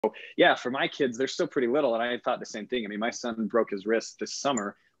yeah, for my kids, they're still pretty little. And I thought the same thing. I mean, my son broke his wrist this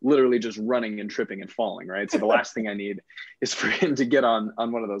summer, literally just running and tripping and falling, right? So the last thing I need is for him to get on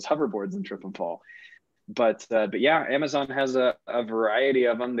one of those hoverboards and trip and fall. But yeah, Amazon has a variety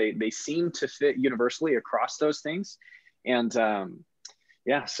of them. They seem to fit universally across those things. And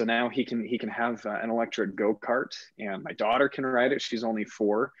yeah, so now he can have an electric go-kart, and my daughter can ride it. She's only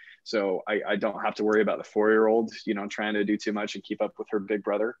 4. So I don't have to worry about the 4-year-old, trying to do too much and keep up with her big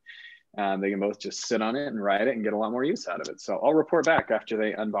brother. They can both just sit on it and ride it and get a lot more use out of it. So I'll report back after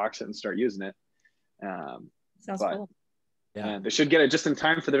they unbox it and start using it. Sounds cool. Yeah, they should get it just in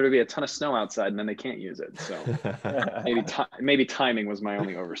time for there to be a ton of snow outside, and then they can't use it. So maybe timing was my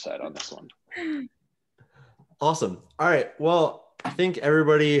only oversight on this one. Awesome. All right. Well, I think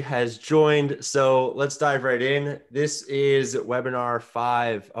everybody has joined, so let's dive right in. This is webinar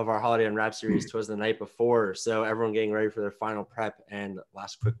 5 of our Holiday Unwrapped series. Twas the night before, so everyone getting ready for their final prep and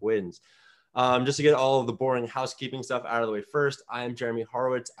last quick wins. Just to get all of the boring housekeeping stuff out of the way first, I am Jeremy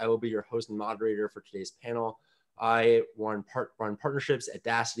Horowitz. I will be your host and moderator for today's panel. I run partnerships at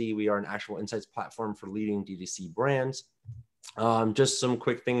Dacity. We are an actual insights platform for leading DTC brands. Just some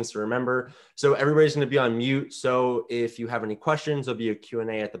quick things to remember. So everybody's going to be on mute. So if you have any questions, there'll be a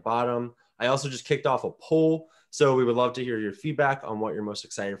Q&A at the bottom. I also just kicked off a poll. So we would love to hear your feedback on what you're most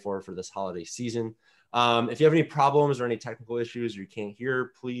excited for this holiday season. If you have any problems or any technical issues or you can't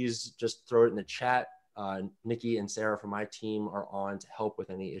hear, please just throw it in the chat. Nikki and Sarah from my team are on to help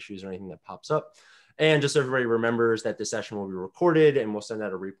with any issues or anything that pops up. And just so everybody remembers that this session will be recorded and we'll send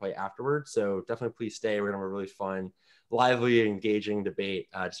out a replay afterwards. So definitely please stay. We're going to have a really fun, lively, engaging debate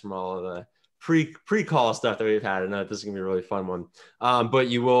just from all of the pre-call stuff that we've had. I know this is going to be a really fun one. But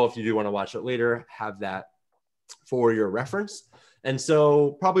you will, if you do want to watch it later, have that for your reference. And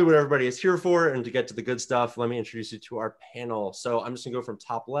so probably what everybody is here for, and to get to the good stuff, let me introduce you to our panel. So I'm just going to go from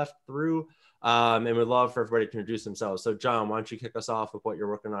top left through and we'd love for everybody to introduce themselves. So John, why don't you kick us off with what you're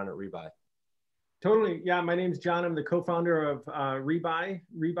working on at Rebuy? Totally. Yeah, my name's John. I'm the co-founder of Rebuy.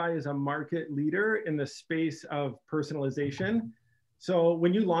 Rebuy is a market leader in the space of personalization. So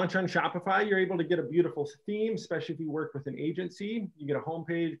when you launch on Shopify, you're able to get a beautiful theme, especially if you work with an agency. You get a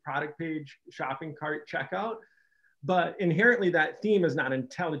homepage, product page, shopping cart, checkout. But inherently, that theme is not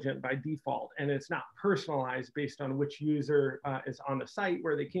intelligent by default, and it's not personalized based on which user is on the site,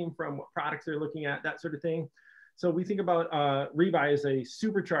 where they came from, what products they're looking at, that sort of thing. So we think about Rebuy as a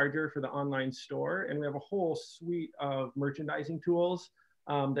supercharger for the online store, and we have a whole suite of merchandising tools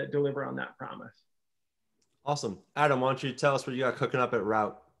that deliver on that promise. Awesome. Adam, why don't you tell us what you got cooking up at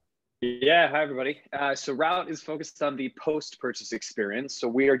Route? Yeah, hi everybody. So Route is focused on the post-purchase experience. So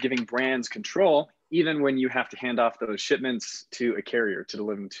we are giving brands control even when you have to hand off those shipments to a carrier to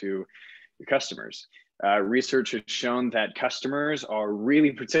deliver them to your customers. Research has shown that customers are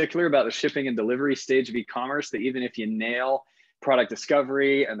really particular about the shipping and delivery stage of e-commerce, that even if you nail product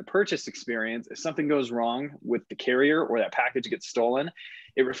discovery and the purchase experience, if something goes wrong with the carrier or that package gets stolen,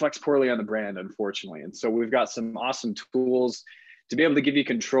 it reflects poorly on the brand, unfortunately. And so we've got some awesome tools to be able to give you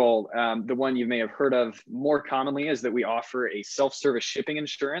control. The one you may have heard of more commonly is that we offer a self-service shipping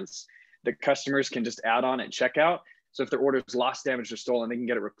insurance that customers can just add on at checkout. So if their order is lost, damaged, or stolen, they can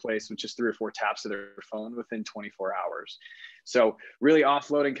get it replaced with just 3 or 4 taps of their phone within 24 hours. So really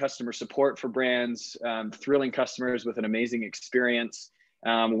offloading customer support for brands, thrilling customers with an amazing experience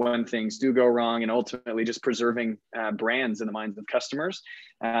when things do go wrong, and ultimately just preserving brands in the minds of customers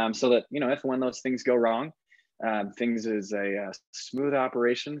so that, if and when those things go wrong, things is a smooth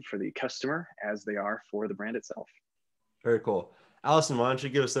operation for the customer as they are for the brand itself. Very cool. Allison, why don't you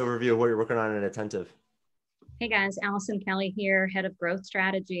give us an overview of what you're working on at Attentive? Hey guys, Allison Kelly here, Head of Growth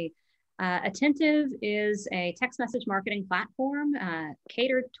Strategy. Attentive is a text message marketing platform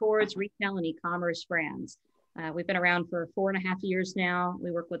catered towards retail and e-commerce brands. We've been around for 4.5 years now.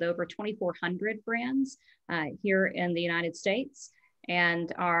 We work with over 2,400 brands here in the United States,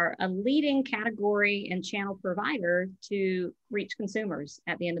 and are a leading category and channel provider to reach consumers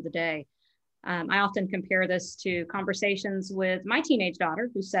at the end of the day. I often compare this to conversations with my teenage daughter,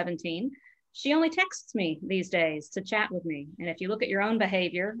 who's 17. She only texts me these days to chat with me. And if you look at your own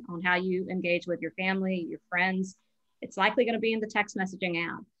behavior on how you engage with your family, your friends, it's likely going to be in the text messaging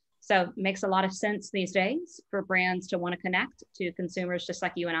app. So it makes a lot of sense these days for brands to want to connect to consumers just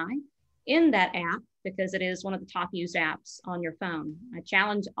like you and I in that app, because it is one of the top used apps on your phone. I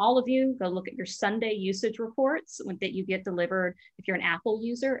challenge all of you, go look at your Sunday usage reports that you get delivered if you're an Apple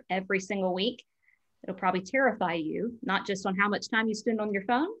user every single week. It'll probably terrify you, not just on how much time you spend on your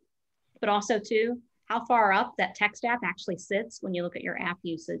phone, but also too, how far up that text app actually sits when you look at your app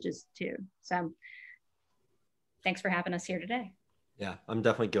usages too. So thanks for having us here today. Yeah, I'm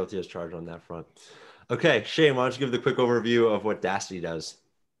definitely guilty as charged on that front. Okay, Shane, why don't you give the quick overview of what Dacity does?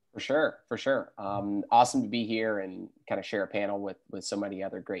 For sure, for sure. Awesome to be here and kind of share a panel with so many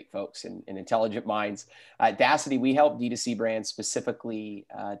other great folks and intelligent minds. At Dacity, we help D2C brands specifically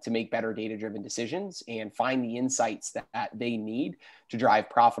to make better data-driven decisions and find the insights that they need to drive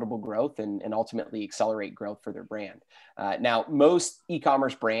profitable growth and ultimately accelerate growth for their brand. Now, most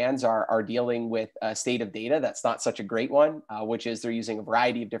e-commerce brands are dealing with a state of data that's not such a great one, which is they're using a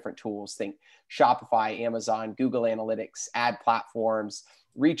variety of different tools. Think Shopify, Amazon, Google Analytics, ad platforms,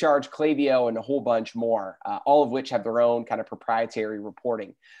 Recharge, Klaviyo, and a whole bunch more, all of which have their own kind of proprietary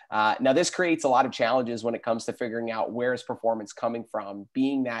reporting. Now, this creates a lot of challenges when it comes to figuring out where is performance coming from,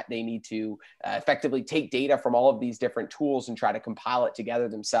 being that they need to effectively take data from all of these different tools and try to compile it together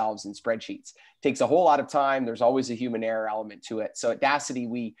themselves in spreadsheets. It takes a whole lot of time. There's always a human error element to it. So at Dacity,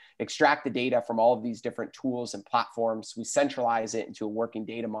 we extract the data from all of these different tools and platforms. We centralize it into a working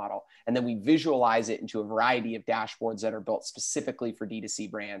data model, and then we visualize it into a variety of dashboards that are built specifically for D2C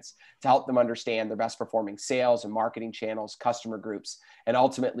brands to help them understand their best performing sales and marketing channels, customer groups, and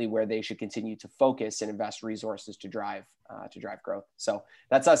ultimately where they should continue to focus and invest resources to drive growth. So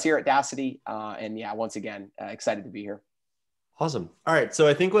that's us here at Dacity. And yeah, once again, excited to be here. Awesome. All right. So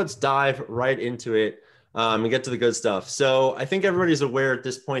I think let's dive right into it and get to the good stuff. So I think everybody's aware at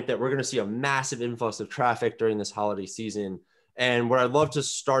this point that we're going to see a massive influx of traffic during this holiday season. And what I'd love to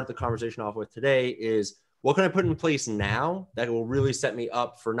start the conversation off with today is, what can I put in place now that will really set me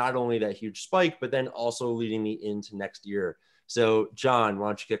up for not only that huge spike, but then also leading me into next year? So John, why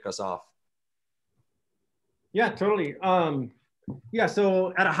don't you kick us off? Yeah, totally. Yeah,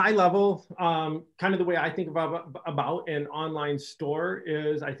 so at a high level, kind of the way I think about an online store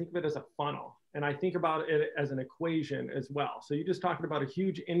is I think of it as a funnel, and I think about it as an equation as well. So you just talked about a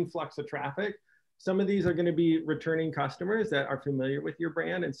huge influx of traffic. Some of these are going to be returning customers that are familiar with your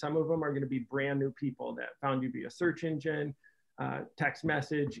brand, and some of them are going to be brand new people that found you via search engine, text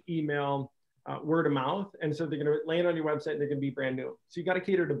message, email, word of mouth. And so they're going to land on your website and they're going to be brand new. So you got to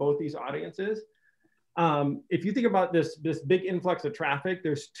cater to both these audiences. If you think about this big influx of traffic,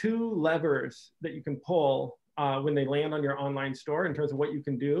 there's two levers that you can pull when they land on your online store in terms of what you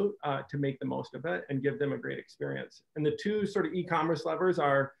can do to make the most of it and give them a great experience. And the two sort of e-commerce levers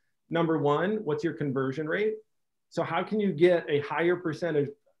are, number one, what's your conversion rate? So how can you get a higher percentage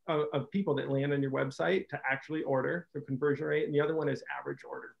of people that land on your website to actually order, so conversion rate? And the other one is average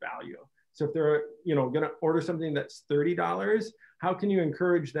order value. So if they're going to order something that's $30, how can you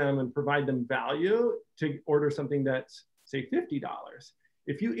encourage them and provide them value to order something that's, say, $50?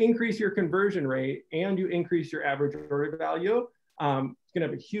 If you increase your conversion rate and you increase your average order value, it's going to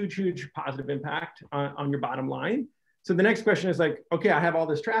have a huge, huge positive impact on your bottom line. So the next question is like, okay, I have all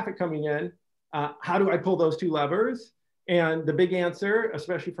this traffic coming in. How do I pull those two levers? And the big answer,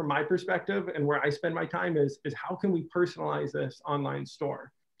 especially from my perspective and where I spend my time, is how can we personalize this online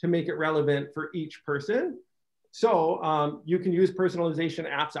store to make it relevant for each person? So you can use personalization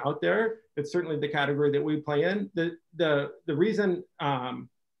apps out there. It's certainly the category that we play in. The reason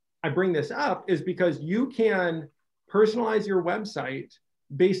I bring this up is because you can personalize your website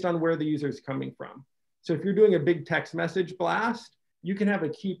based on where the user is coming from. So if you're doing a big text message blast, you can have a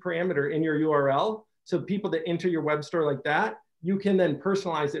key parameter in your URL. So people that enter your web store like that, you can then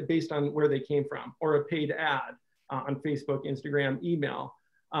personalize it based on where they came from, or a paid ad on Facebook, Instagram, email.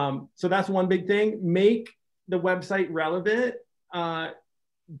 So that's one big thing. Make the website relevant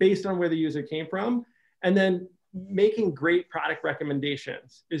based on where the user came from. And then making great product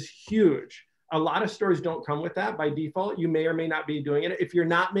recommendations is huge. A lot of stores don't come with that by default. You may or may not be doing it. If you're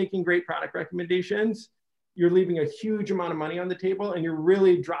not making great product recommendations, you're leaving a huge amount of money on the table, and you're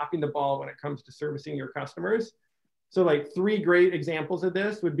really dropping the ball when it comes to servicing your customers. So like 3 great examples of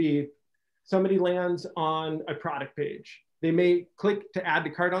this would be, somebody lands on a product page. They may click to add to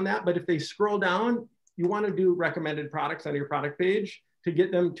cart on that, but if they scroll down, you want to do recommended products on your product page to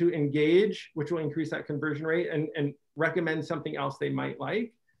get them to engage, which will increase that conversion rate, and recommend something else they might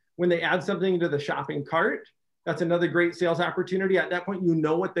like. When they add something to the shopping cart, that's another great sales opportunity. At that point, you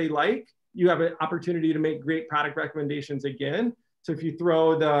know what they like. You have an opportunity to make great product recommendations again. So if you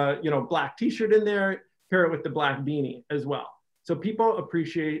throw the black t-shirt in there, pair it with the black beanie as well. So people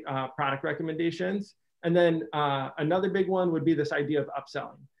appreciate product recommendations. And then another big one would be this idea of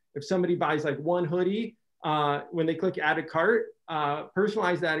upselling. If somebody buys like one hoodie, when they click add to cart,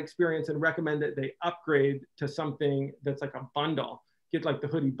 personalize that experience and recommend that they upgrade to something that's like a bundle. Get like the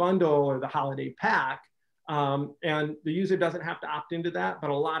hoodie bundle or the holiday pack. And the user doesn't have to opt into that, but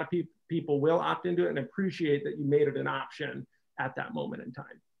a lot of people will opt into it and appreciate that you made it an option at that moment in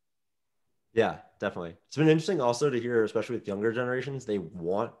time. Yeah, definitely. It's been interesting also to hear, especially with younger generations,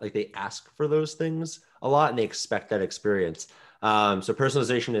 they ask for those things a lot and they expect that experience. So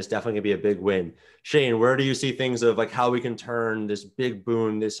personalization is definitely gonna be a big win. Shane, where do you see things of like how we can turn this big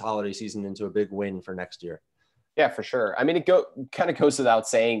boon this holiday season into a big win for next year? Yeah, for sure. I mean, kind of goes without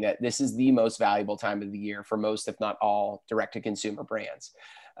saying that this is the most valuable time of the year for most, if not all, direct-to-consumer brands.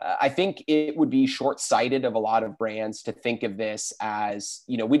 I think it would be short-sighted of a lot of brands to think of this as,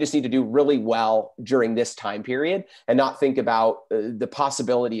 we just need to do really well during this time period and not think about the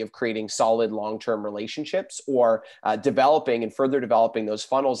possibility of creating solid long-term relationships or developing and further developing those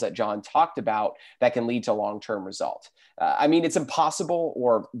funnels that John talked about that can lead to long-term results. I mean, it's impossible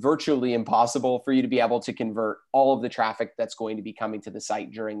or virtually impossible for you to be able to convert all of the traffic that's going to be coming to the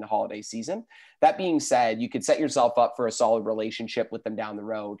site during the holiday season. That being said, you could set yourself up for a solid relationship with them down the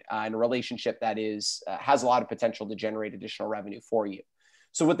road, and a relationship that has a lot of potential to generate additional revenue for you.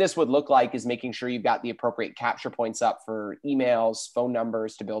 So what this would look like is making sure you've got the appropriate capture points up for emails, phone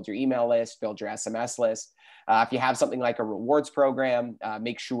numbers to build your email list, build your SMS list. If you have something like a rewards program,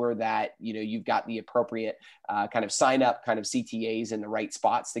 make sure that you've got the appropriate kind of sign up kind of CTAs in the right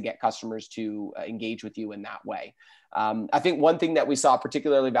spots to get customers to engage with you in that way. I think one thing that we saw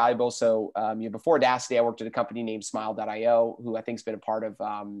particularly valuable. So before Audacity, I worked at a company named Smile.io, who I think has been a part of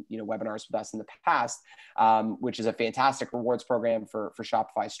webinars with us in the past, which is a fantastic rewards program for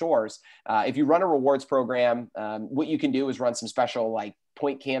Shopify stores. If you run a rewards program, what you can do is run some special like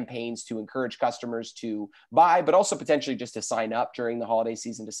point campaigns to encourage customers to buy, but also potentially just to sign up during the holiday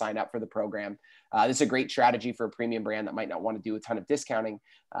season to sign up for the program. This is a great strategy for a premium brand that might not want to do a ton of discounting.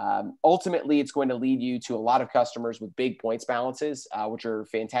 Ultimately, it's going to lead you to a lot of customers with big points balances, which are a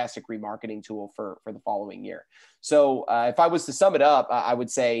fantastic remarketing tool for the following year. So if I was to sum it up, I would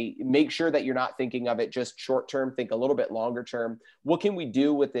say make sure that you're not thinking of it just short term, think a little bit longer term. What can we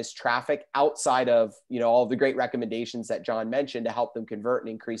do with this traffic outside of all of the great recommendations that John mentioned to help them convert and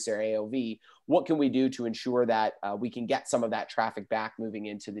increase their AOV? What can we do to ensure that we can get some of that traffic back moving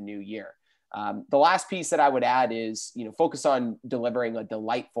into the new year? The last piece that I would add is, focus on delivering a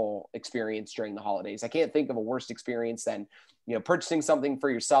delightful experience during the holidays. I can't think of a worse experience than, purchasing something for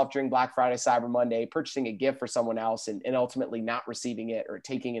yourself during Black Friday, Cyber Monday, purchasing a gift for someone else and ultimately not receiving it or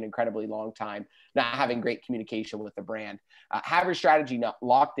taking an incredibly long time, not having great communication with the brand. Have your strategy not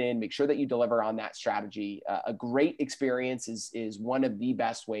locked in, make sure that you deliver on that strategy. A great experience is one of the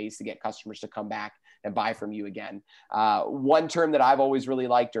best ways to get customers to come back and buy from you again. One term that I've always really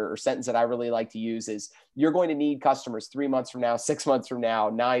liked or sentence that I really like to use is you're going to need customers 3 months from now, 6 months from now,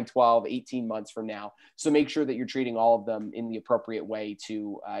 9, 12, 18 months from now. So make sure that you're treating all of them in the appropriate way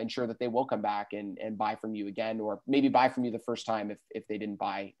to ensure that they will come back and buy from you again, or maybe buy from you the first time if they didn't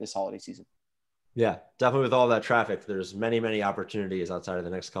buy this holiday season. Yeah, definitely. With all that traffic, there's many, many opportunities outside of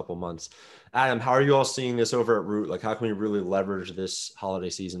the next couple of months. Adam, how are you all seeing this over at Root? Like, how can we really leverage this holiday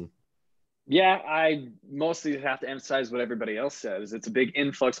season? Yeah, I mostly have to emphasize what everybody else says. It's a big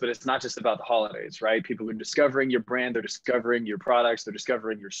influx, but it's not just about the holidays, right? People are discovering your brand, they're discovering your products, they're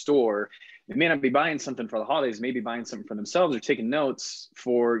discovering your store. They may not be buying something for the holidays, maybe buying something for themselves or taking notes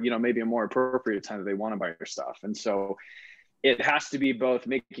for, maybe a more appropriate time that they want to buy your stuff. And so it has to be both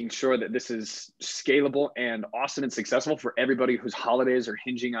making sure that this is scalable and awesome and successful for everybody whose holidays are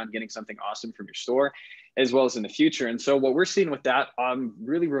hinging on getting something awesome from your store, as well as in the future. And so what we're seeing with that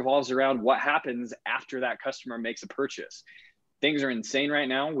really revolves around what happens after that customer makes a purchase. Things are insane right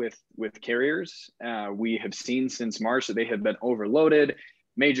now with carriers. We have seen since March that they have been overloaded.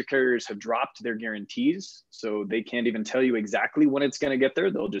 Major carriers have dropped their guarantees, so they can't even tell you exactly when it's going to get there.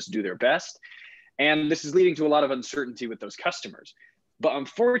 They'll just do their best. And this is leading to a lot of uncertainty with those customers. But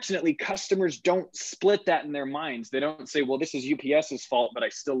unfortunately, customers don't split that in their minds. They don't say, well, this is UPS's fault, but I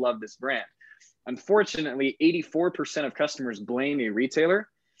still love this brand. Unfortunately, 84% of customers blame a retailer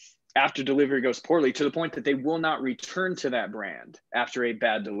after delivery goes poorly, to the point that they will not return to that brand after a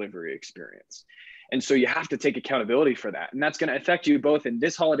bad delivery experience. And so you have to take accountability for that. And that's going to affect you both in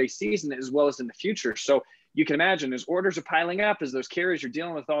this holiday season as well as in the future. So you can imagine as orders are piling up, as those carriers are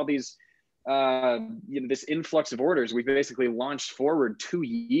dealing with all these this influx of orders. We basically launched forward 2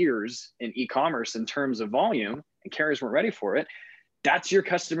 years in e-commerce in terms of volume, and carriers weren't ready for it. That's your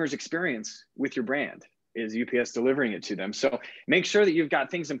customer's experience with your brand, is UPS delivering it to them. So make sure that you've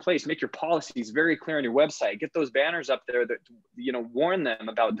got things in place. Make your policies very clear on your website. Get those banners up there that warn them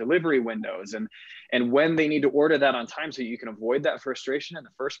about delivery windows and when they need to order that on time, so you can avoid that frustration in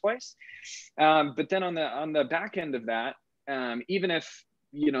the first place. But then on the back end of that, even if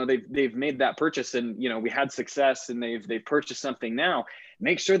they've made that purchase and we had success and they've purchased something now,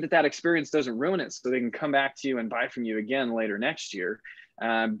 make sure that experience doesn't ruin it, so they can come back to you and buy from you again later next year,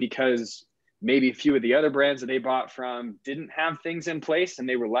 because maybe a few of the other brands that they bought from didn't have things in place, and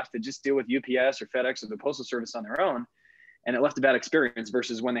they were left to just deal with UPS or FedEx or the postal service on their own. And it left a bad experience,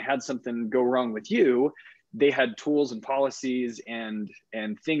 versus when they had something go wrong with you, they had tools and policies and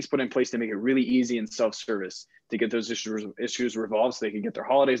things put in place to make it really easy and self-service to get those issues resolved, so they could get their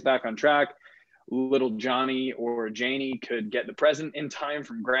holidays back on track. Little Johnny or Janie could get the present in time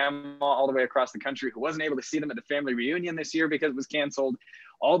from grandma all the way across the country, who wasn't able to see them at the family reunion this year because it was canceled.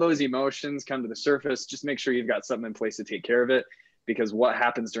 All those emotions come to the surface. Just make sure you've got something in place to take care of it, because what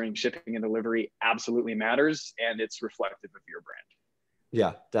happens during shipping and delivery absolutely matters, and it's reflective of your brand.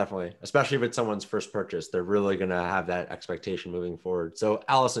 Yeah, definitely. Especially if it's someone's first purchase, they're really going to have that expectation moving forward. So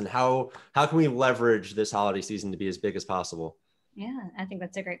Allison, how can we leverage this holiday season to be as big as possible? Yeah, I think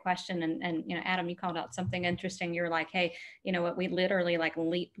that's a great question. And you know, Adam, you called out something interesting. You're like, hey, you know what, we literally like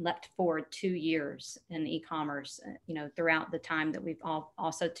leapt forward 2 years in e-commerce, you know, throughout the time that we've all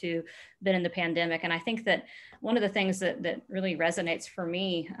also too been in the pandemic. And I think that one of the things that really resonates for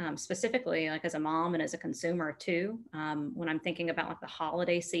me, specifically like as a mom and as a consumer too, when I'm thinking about like the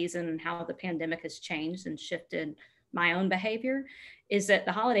holiday season and how the pandemic has changed and shifted my own behavior, is that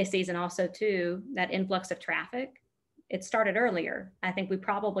the holiday season also too, that influx of traffic, it started earlier. I think we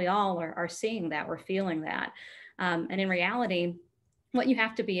probably all are seeing that, we're feeling that. And in reality, what you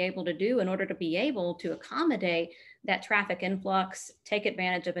have to be able to do in order to be able to accommodate that traffic influx, take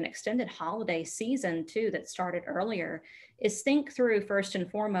advantage of an extended holiday season too that started earlier, is think through first and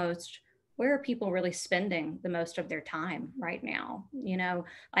foremost, where are people really spending the most of their time right now? You know,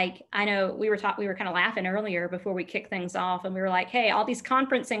 like I know we were kind of laughing earlier before we kicked things off, and we were like, hey, all these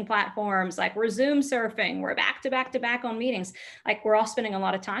conferencing platforms, like we're Zoom surfing, we're back to back on meetings, like we're all spending a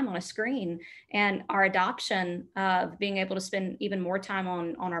lot of time on a screen, and our adoption of being able to spend even more time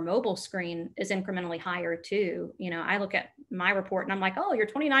on our mobile screen is incrementally higher too. You know, I look at my report and I'm like, oh, you're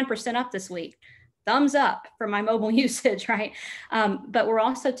 29% up this week. Thumbs up for my mobile usage, right? But we're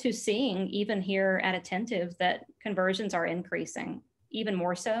also too seeing even here at Attentive that conversions are increasing even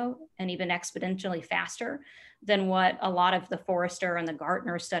more so and even exponentially faster than what a lot of the Forrester and the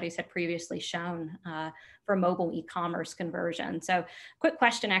Gartner studies had previously shown for mobile e-commerce conversion. So quick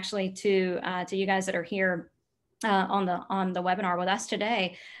question actually to you guys that are here on the webinar with us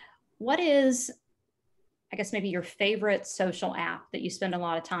today. What is, I guess, maybe your favorite social app that you spend a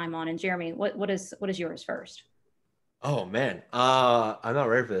lot of time on? And Jeremy, what is yours first? Oh man, I'm not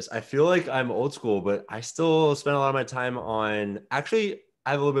ready for this. I feel like I'm old school, but I still spend a lot of my time on, actually,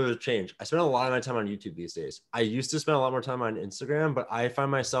 I have a little bit of a change. I spend a lot of my time on YouTube these days. I used to spend a lot more time on Instagram, but I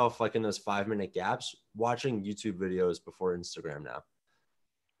find myself like in those 5-minute gaps watching YouTube videos before Instagram now.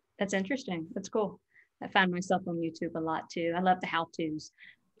 That's interesting. That's cool. I find myself on YouTube a lot too. I love the how-tos.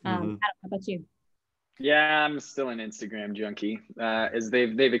 Adam, how about you? Yeah, I'm still an Instagram junkie. As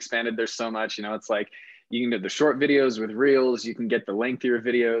they've expanded, there's so much, you know, it's like you can get the short videos with Reels, you can get the lengthier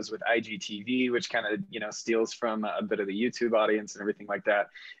videos with IGTV, which kind of, you know, steals from a bit of the YouTube audience and everything like that.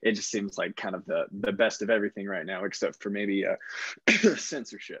 It just seems like kind of the best of everything right now, except for maybe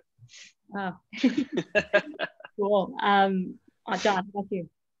censorship. Oh, cool. John, how about you?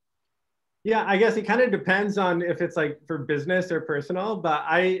 Yeah, I guess it kind of depends on if it's like for business or personal, but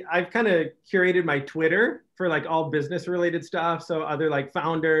I've kind of curated my Twitter for like all business related stuff. So other like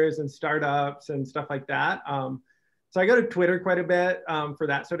founders and startups and stuff like that. So I go to Twitter quite a bit for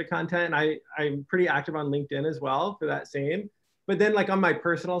that sort of content. And I'm pretty active on LinkedIn as well for that same. But then like on my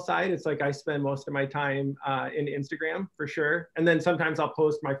personal side, it's like I spend most of my time in Instagram for sure. And then sometimes I'll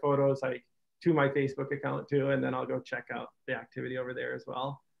post my photos like to my Facebook account too. And then I'll go check out the activity over there as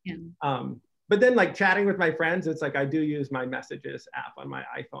well. Yeah. But then like chatting with my friends, it's like I do use my messages app on my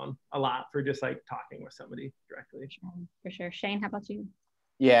iPhone a lot for just like talking with somebody directly. For sure. Shane, how about you?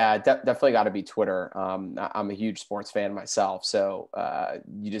 Yeah, definitely got to be Twitter. I'm a huge sports fan myself, so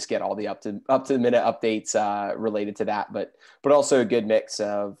you just get all the up to the minute updates related to that, but also a good mix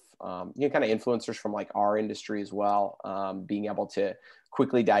of kind of influencers from like our industry as well, being able to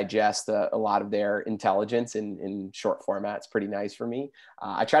quickly digest a lot of their intelligence in short format. It's pretty nice for me.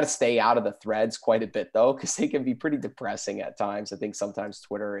 I try to stay out of the threads quite a bit though, because they can be pretty depressing at times. I think sometimes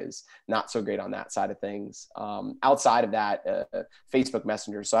Twitter is not so great on that side of things. Outside of that, Facebook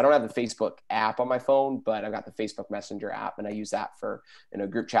Messenger. So I don't have the Facebook app on my phone, but I've got the Facebook Messenger app, and I use that for, you know,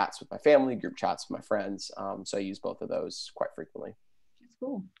 group chats with my family, group chats with my friends. So I use both of those quite frequently.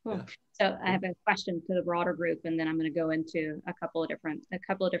 Cool. Yeah. So I have a question to the broader group, and then I'm going to go into a couple of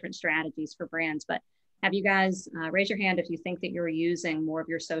different strategies for brands. But have you guys raise your hand if you think that you're using more of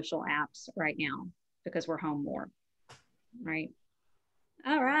your social apps right now because we're home more, right?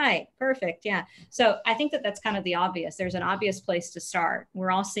 All right, perfect. Yeah. So I think that that's kind of the obvious. There's an obvious place to start.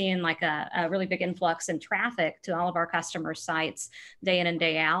 We're all seeing like a really big influx in traffic to all of our customer sites day in and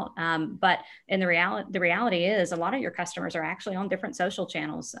day out. But in the reality is a lot of your customers are actually on different social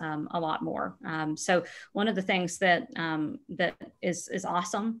channels a lot more. So one of the things that that is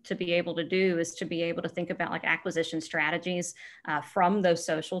awesome to be able to do is to be able to think about like acquisition strategies from those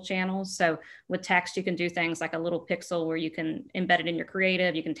social channels. So with text, you can do things like a little pixel where you can embed it in your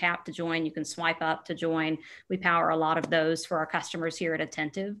creative. You can tap to join, you can swipe up to join. We power a lot of those for our customers here at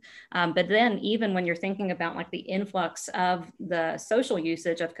Attentive. But then even when you're thinking about like the influx of the social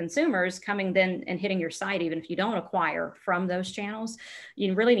usage of consumers coming then and hitting your site, even if you don't acquire from those channels,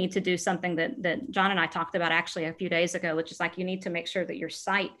 you really need to do something that John and I talked about actually a few days ago, which is like you need to make sure that your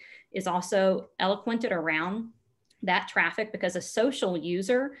site is also eloquented around that traffic, because a social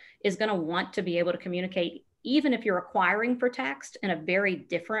user is going to want to be able to communicate even if you're acquiring for text in a very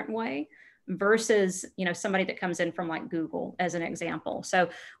different way versus, you know, somebody that comes in from like Google as an example. So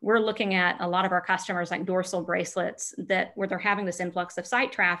we're looking at a lot of our customers like dorsal bracelets that where they're having this influx of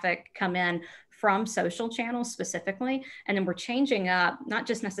site traffic come in from social channels specifically. And then we're changing up, not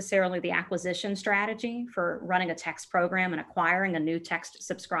just necessarily the acquisition strategy for running a text program and acquiring a new text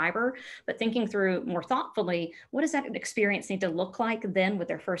subscriber, but thinking through more thoughtfully, what does that experience need to look like then with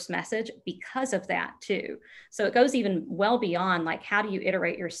their first message because of that too. So it goes even well beyond like, how do you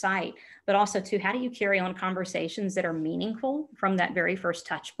iterate your site, but also too, how do you carry on conversations that are meaningful from that very first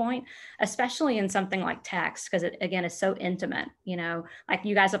touch point, especially in something like text, because it, again, is so intimate, you know, like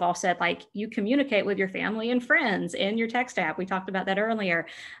you guys have all said, like you communicate with your family and friends in your text app. We talked about that earlier.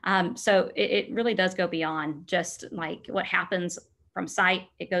 So it really does go beyond just like what happens from site.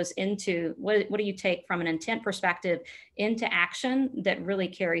 It goes into what do you take from an intent perspective into action that really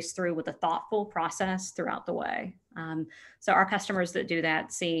carries through with a thoughtful process throughout the way. So our customers that do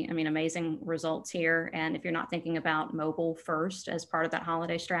that see, I mean, amazing results here. And if you're not thinking about mobile first as part of that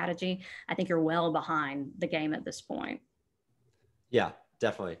holiday strategy, I think you're well behind the game at this point. Yeah,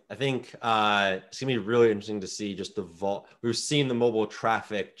 definitely. I think it's gonna be really interesting to see just the we've seen the mobile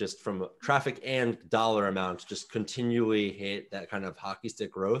traffic just from traffic and dollar amounts just continually hit that kind of hockey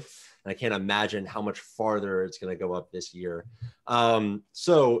stick growth. And I can't imagine how much farther it's going to go up this year.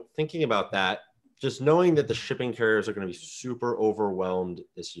 So thinking about that, just knowing that the shipping carriers are going to be super overwhelmed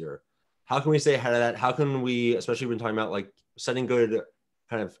this year, how can we stay ahead of that? How can we, especially when talking about like setting good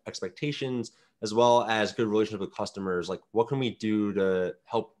kind of expectations as well as good relationship with customers, like what can we do to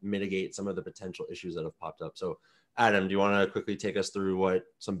help mitigate some of the potential issues that have popped up? So Adam, do you want to quickly take us through what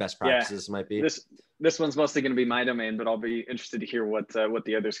some best practices might be? This one's mostly going to be my domain, but I'll be interested to hear what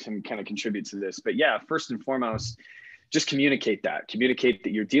the others can kind of contribute to this. But yeah, first and foremost, just communicate that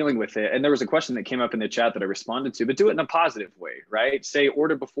you're dealing with it. And there was a question that came up in the chat that I responded to, but do it in a positive way, right? Say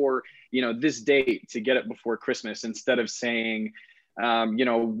order before, this date to get it before Christmas, instead of saying,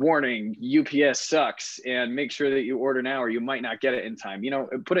 warning, UPS sucks, and make sure that you order now or you might not get it in time.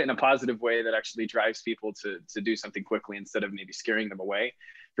 Put it in a positive way that actually drives people to do something quickly instead of maybe scaring them away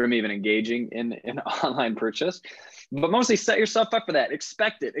from even engaging in an online purchase. But mostly set yourself up for that.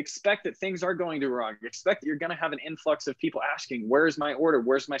 Expect that things are going to go wrong. Expect that you're going to have an influx of people asking, where's my order?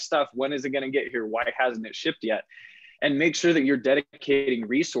 Where's my stuff? When is it going to get here? Why hasn't it shipped yet? And make sure that you're dedicating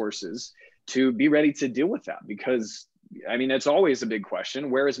resources to be ready to deal with that, because it's always a big question.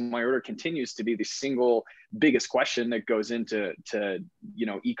 Where is my order continues to be the single biggest question that goes into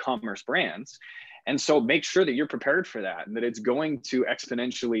e-commerce brands. And so make sure that you're prepared for that and that it's going to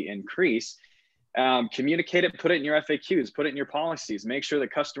exponentially increase. Communicate it, put it in your FAQs, put it in your policies, make sure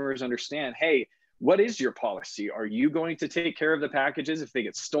that customers understand, hey, what is your policy? Are you going to take care of the packages if they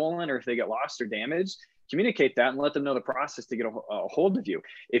get stolen or if they get lost or damaged? Communicate that and let them know the process to get a hold of you.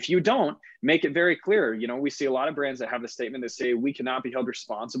 If you don't, make it very clear. We see a lot of brands that have the statement that say we cannot be held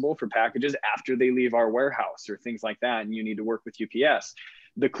responsible for packages after they leave our warehouse or things like that, and you need to work with UPS.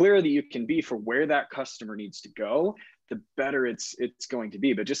 The clearer that you can be for where that customer needs to go, the better it's going to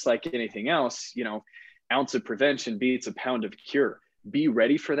be. But just like anything else, ounce of prevention beats a pound of cure. Be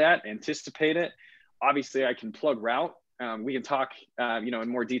ready for that, anticipate it. Obviously, I can plug Route. We can talk, in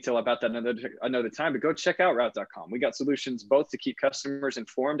more detail about that another time, but go check out route.com. We got solutions both to keep customers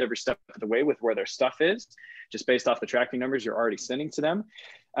informed every step of the way with where their stuff is, just based off the tracking numbers you're already sending to them,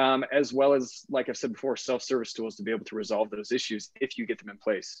 as well as, like I've said before, self-service tools to be able to resolve those issues if you get them in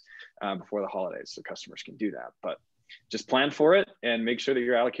place before the holidays, so customers can do that. But just plan for it and make sure that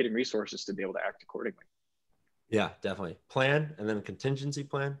you're allocating resources to be able to act accordingly. Yeah, definitely. Plan and then contingency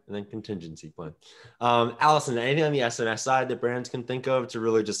plan and then contingency plan. Allison, anything on the SMS side that brands can think of to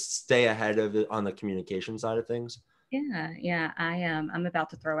really just stay ahead of it on the communication side of things? Yeah. I'm about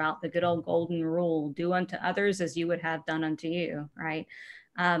to throw out the good old golden rule: do unto others as you would have done unto you, right?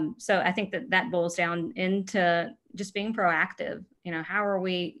 So I think that boils down into just being proactive. How are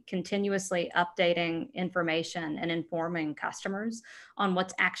we continuously updating information and informing customers on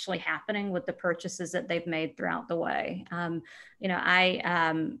what's actually happening with the purchases that they've made throughout the way?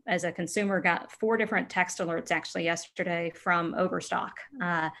 I, as a consumer, got 4 different text alerts actually yesterday from Overstock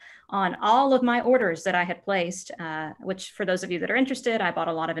on all of my orders that I had placed, which for those of you that are interested, I bought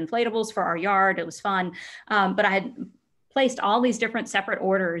a lot of inflatables for our yard. It was fun. But I had placed all these different separate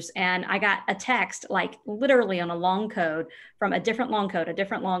orders, and I got a text like literally on a long code from a different long code, a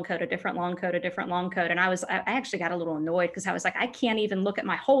different long code, a different long code, a different long code. And I actually got a little annoyed because I was like, I can't even look at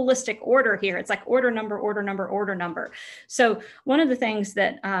my holistic order here. It's like order number, order number, order number. So one of the things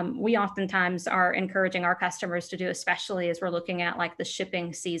that we oftentimes are encouraging our customers to do, especially as we're looking at like the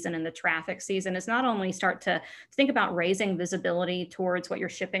shipping season and the traffic season, is not only start to think about raising visibility towards what your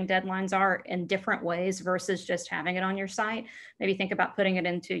shipping deadlines are in different ways versus just having it on your site. Maybe think about putting it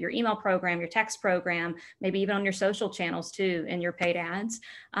into your email program, your text program, maybe even on your social channels too, in your paid ads.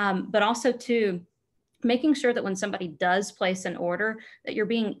 But also too, making sure that when somebody does place an order, that you're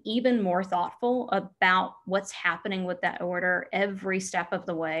being even more thoughtful about what's happening with that order every step of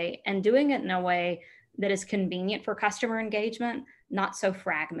the way, and doing it in a way that is convenient for customer engagement, not so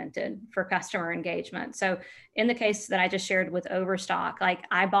fragmented for customer engagement. So in the case that I just shared with Overstock, like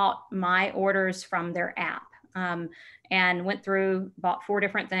I bought my orders from their app. And went through, bought 4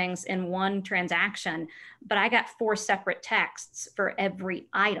 different things in one transaction, but I got 4 separate texts for every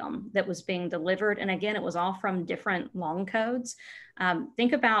item that was being delivered. And again, it was all from different long codes.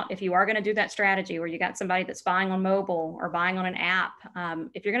 Think about if you are going to do that strategy where you got somebody that's buying on mobile or buying on an app,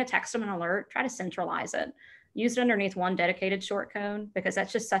 if you're going to text them an alert, try to centralize it. Use it underneath one dedicated short code, because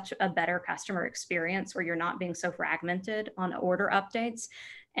that's just such a better customer experience where you're not being so fragmented on order updates.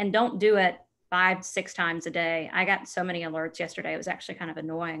 And don't do it 5-6 times a day. I got so many alerts yesterday. It was actually kind of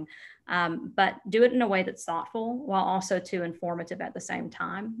annoying, but do it in a way that's thoughtful while also too informative at the same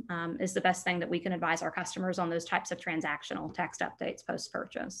time is the best thing that we can advise our customers on those types of transactional text updates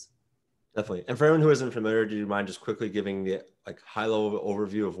post-purchase. Definitely. And for anyone who isn't familiar, do you mind just quickly giving the high level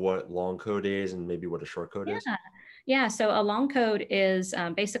overview of what long code is and maybe what a short code is? Yeah, so a long code is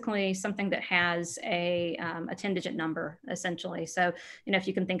basically something that has a 10-digit number, essentially. So, if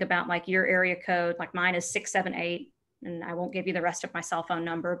you can think about like your area code, like mine is 678, and I won't give you the rest of my cell phone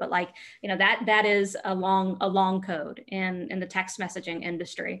number, but like, that is a long code in the text messaging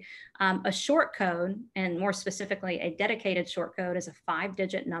industry. A short code, and more specifically, a dedicated short code, is a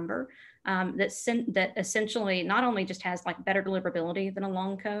 5-digit number that essentially not only just has like better deliverability than a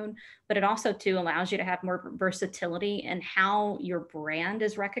long code, but it also too allows you to have more versatility in how your brand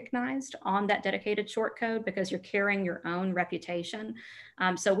is recognized on that dedicated short code, because you're carrying your own reputation.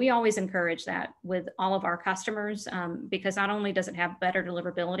 So we always encourage that with all of our customers, because not only does it have better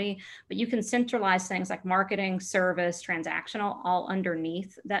deliverability, but you can centralize things like marketing, service, transactional, all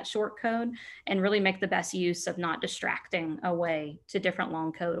underneath that short code, and really make the best use of not distracting away to different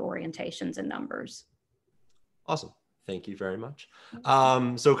long code orientations and numbers. Awesome. Thank you very much.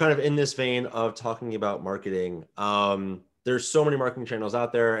 So kind of in this vein of talking about marketing, there's so many marketing channels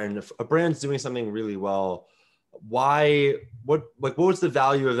out there, and if a brand's doing something really well, what's the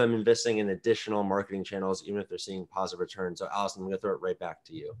value of them investing in additional marketing channels, even if they're seeing positive returns? So Allison, I'm going to throw it right back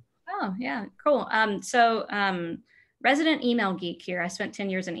to you. Oh, yeah, cool. Resident email geek here. I spent 10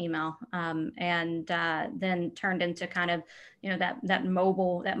 years in email, and then turned into kind of, that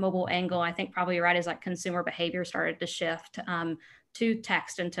mobile angle. I think probably right as like consumer behavior started to shift to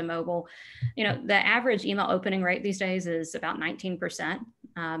text and to mobile. The average email opening rate these days is about 19%.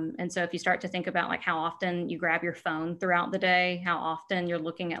 And so if you start to think about like how often you grab your phone throughout the day, how often you're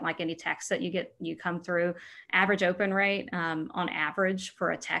looking at like any text that you come through, average open rate on average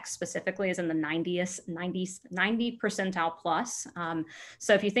for a text specifically is in the 90 percentile plus.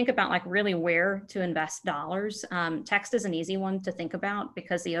 So if you think about like really where to invest dollars, text is an easy one to think about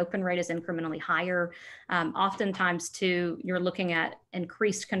because the open rate is incrementally higher. Oftentimes too, you're looking at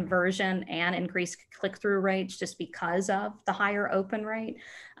increased conversion and increased click-through rates just because of the higher open rate.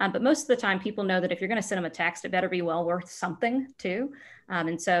 But most of the time people know that if you're going to send them a text, it better be well worth something too.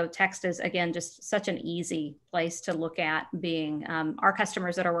 And so text is, again, just such an easy place to look at being. Our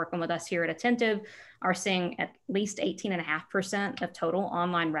customers that are working with us here at Attentive are seeing at least 18.5% of total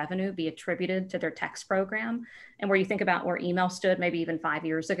online revenue be attributed to their text program. And where you think about where email stood maybe even 5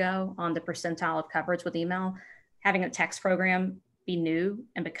 years ago on the percentile of coverage with email, having a text program be new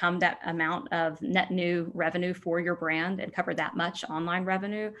and become that amount of net new revenue for your brand and cover that much online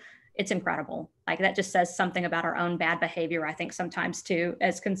revenue it's incredible. Like that just says something about our own bad behavior, I think sometimes too,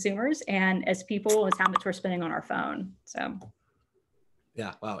 as consumers and as people, is how much we're spending on our phone. So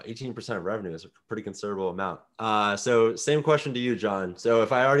yeah, wow, 18% of revenue is a pretty considerable amount. So same question to you, John. So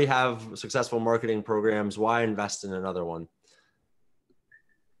if I already have successful marketing programs, why invest in another one?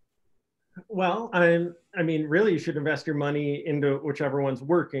 Well, I mean, really, you should invest your money into whichever one's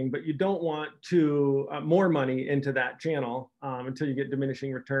working, but you don't want to more money into that channel until you get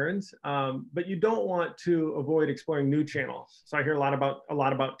diminishing returns. But you don't want to avoid exploring new channels. So I hear a lot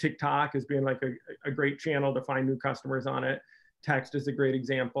about TikTok as being like a great channel to find new customers on it. Text is a great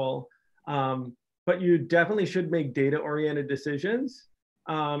example. But you definitely should make data-oriented decisions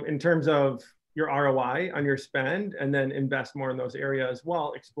in terms of your ROI on your spend, and then invest more in those areas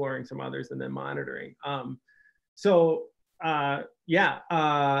while exploring some others and then monitoring.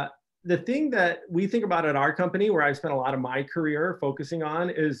 The thing that we think about at our company, where I've spent a lot of my career focusing on,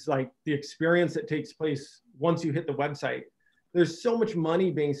 is like the experience that takes place once you hit the website. There's so much money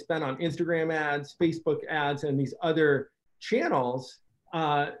being spent on Instagram ads, Facebook ads, and these other channels.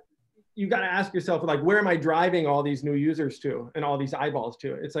 You got to ask yourself, like, where am I driving all these new users to and all these eyeballs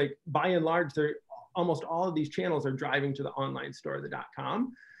to? It's like, by and large, almost all of these channels are driving to the online store, the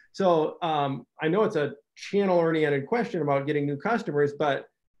 .com. So I know it's a channel-oriented question about getting new customers, but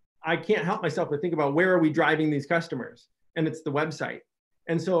I can't help myself but think about, where are we driving these customers? And it's the website.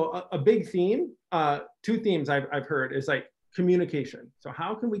 And so a big theme, two themes I've heard, is like communication. So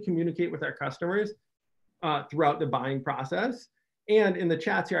how can we communicate with our customers throughout the buying process? And in the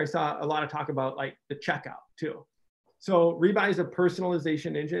chats here, I saw a lot of talk about like the checkout too. So Rebuy is a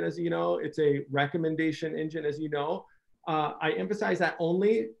personalization engine, as you know. It's a recommendation engine, as you know. I emphasize that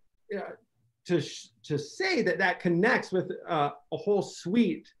only to say that connects with a whole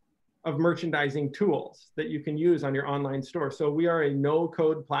suite of merchandising tools that you can use on your online store. So we are a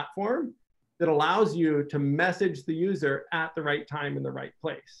no-code platform that allows you to message the user at the right time in the right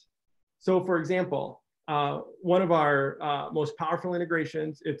place. So for example, one of our most powerful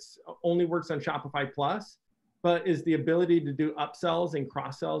integrations, it's only works on Shopify Plus, but is the ability to do upsells and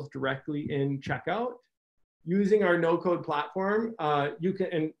cross-sells directly in checkout. Using our no-code platform, you can,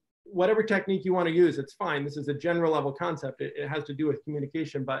 and whatever technique you want to use, it's fine. This is a general level concept. It has to do with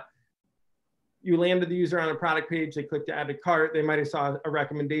communication, but you landed the user on a product page, they clicked to add to cart, they might have saw a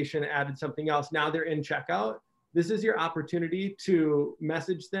recommendation, added something else, now they're in checkout. This is your opportunity to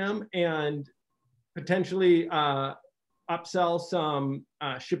message them and potentially upsell some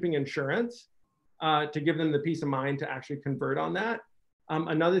shipping insurance to give them the peace of mind to actually convert on that.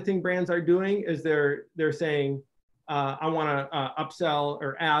 Another thing brands are doing is they're saying, I want to upsell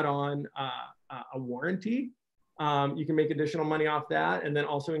or add on a warranty. You can make additional money off that, and then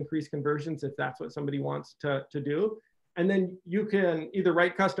also increase conversions if that's what somebody wants to do. And then you can either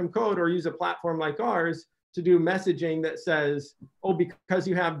write custom code or use a platform like ours to do messaging that says, oh, because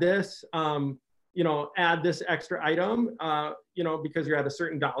you have this, add this extra item, because you're at a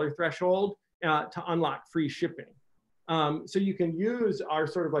certain dollar threshold to unlock free shipping. So you can use our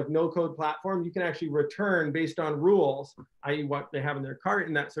sort of like no-code platform. You can actually return based on rules, i.e. what they have in their cart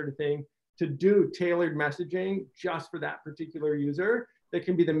and that sort of thing, to do tailored messaging just for that particular user that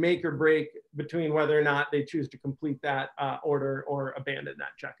can be the make or break between whether or not they choose to complete that order or abandon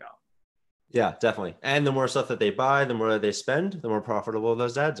that checkout. Yeah, definitely. And the more stuff that they buy, the more they spend, the more profitable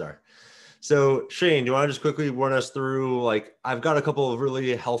those ads are. So Shane, do you want to just quickly run us through, like, I've got a couple of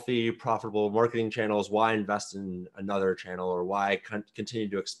really healthy, profitable marketing channels. Why invest in another channel, or why continue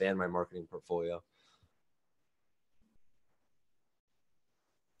to expand my marketing portfolio?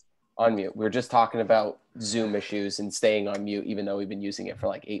 On mute. We were just talking about Zoom issues and staying on mute, even though we've been using it for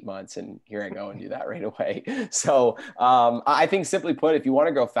like 8 months, and here I go and do that right away. So I think, simply put, if you want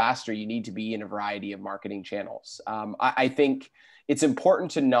to grow faster, you need to be in a variety of marketing channels. I think it's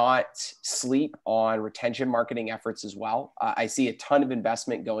important to not sleep on retention marketing efforts as well. I see a ton of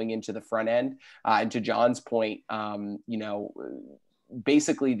investment going into the front end. And to John's point,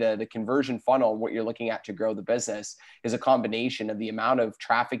 basically the conversion funnel, what you're looking at to grow the business, is a combination of the amount of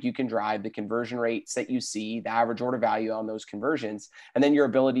traffic you can drive, the conversion rates that you see, the average order value on those conversions, and then your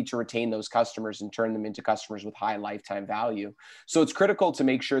ability to retain those customers and turn them into customers with high lifetime value. So it's critical to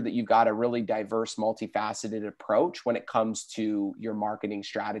make sure that you've got a really diverse, multifaceted approach when it comes to your marketing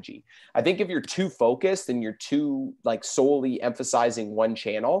strategy. I think if you're too focused and you're too solely emphasizing one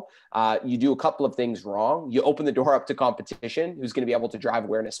channel, you do a couple of things wrong. You open the door up to competition, who's going to be able to drive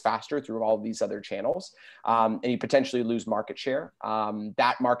awareness faster through all of these other channels, and you potentially lose market share.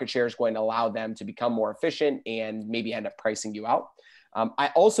 That market share is going to allow them to become more efficient and maybe end up pricing you out.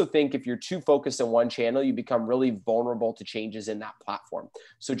 I also think if you're too focused on one channel, you become really vulnerable to changes in that platform.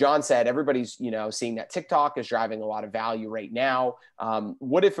 So John said, everybody's, seeing that TikTok is driving a lot of value right now.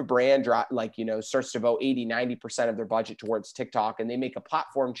 What if a brand starts to devote 80-90% of their budget towards TikTok, and they make a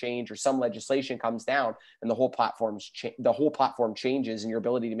platform change or some legislation comes down and the whole platform changes and your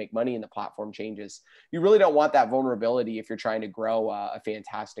ability to make money in the platform changes? You really don't want that vulnerability if you're trying to grow a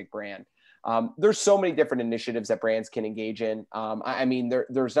fantastic brand. There's so many different initiatives that brands can engage in.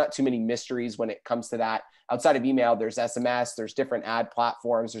 There's not too many mysteries when it comes to that. Outside of email, there's SMS, there's different ad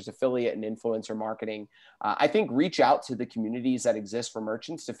platforms, there's affiliate and influencer marketing. I think reach out to the communities that exist for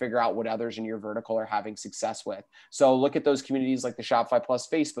merchants to figure out what others in your vertical are having success with. So look at those communities like the Shopify Plus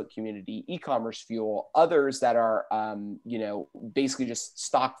Facebook community, eCommerce Fuel, others that are, basically just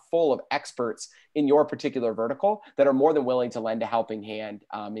stock full of experts in your particular vertical that are more than willing to lend a helping hand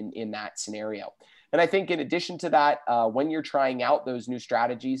in that scenario. And I think in addition to that, when you're trying out those new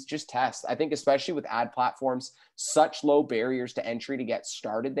strategies, just test. I think especially with ad platforms, such low barriers to entry to get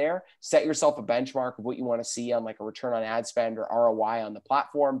started there. Set yourself a benchmark of what you want to see on like a return on ad spend or ROI on the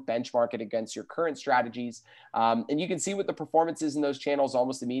platform, benchmark it against your current strategies. And you can see what the performance is in those channels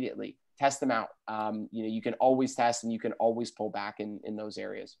almost immediately. Test them out. You can always test and you can always pull back in those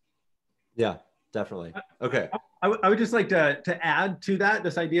areas. Yeah, definitely. Okay. I would just like to add to that,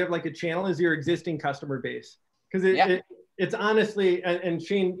 this idea of like a channel is your existing customer base. Because it's honestly, and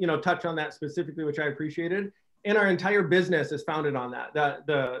Shane, touched on that specifically, which I appreciated. And our entire business is founded on that.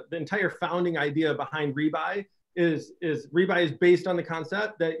 The entire founding idea behind Rebuy is based on the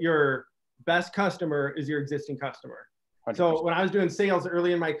concept that your best customer is your existing customer. 100%. So when I was doing sales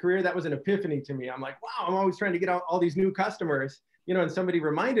early in my career, that was an epiphany to me. I'm like, wow, I'm always trying to get out all these new customers. And somebody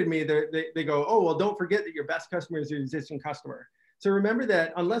reminded me that they go, oh, well, don't forget that your best customer is your existing customer. So remember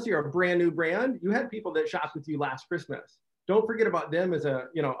that unless you're a brand new brand, you had people that shopped with you last Christmas. Don't forget about them as a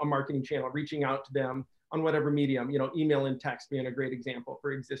marketing channel, reaching out to them on whatever medium, email and text being a great example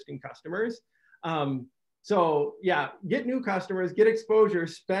for existing customers. So yeah, get new customers, get exposure,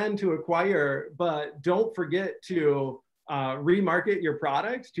 spend to acquire, but don't forget to remarket your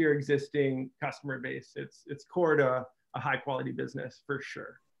products to your existing customer base. It's core to a high quality business for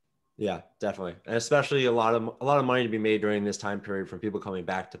sure. Yeah, definitely. And especially a lot of money to be made during this time period from people coming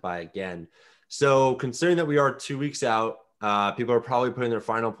back to buy again. So considering that we are 2 weeks out, people are probably putting their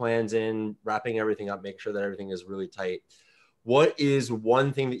final plans in, wrapping everything up, make sure that everything is really tight. What is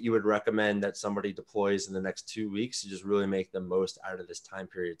one thing that you would recommend that somebody deploys in the next 2 weeks to just really make the most out of this time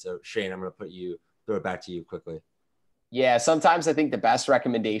period? So Shane, I'm going to throw it back to you quickly. Yeah, sometimes I think the best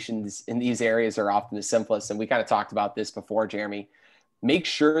recommendations in these areas are often the simplest. And we kind of talked about this before, Jeremy. Make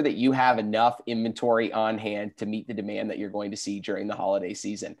sure that you have enough inventory on hand to meet the demand that you're going to see during the holiday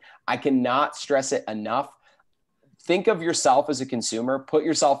season. I cannot stress it enough. Think of yourself as a consumer, put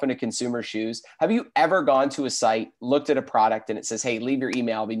yourself in a consumer's shoes. Have you ever gone to a site, looked at a product and it says, hey, leave your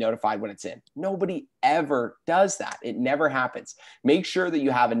email, I'll be notified when it's in? Nobody ever does that. It never happens. Make sure that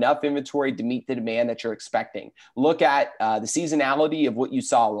you have enough inventory to meet the demand that you're expecting. Look at the seasonality of what you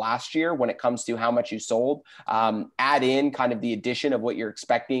saw last year when it comes to how much you sold. Add in kind of the addition of what you're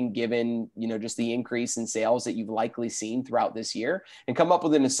expecting given, just the increase in sales that you've likely seen throughout this year, and come up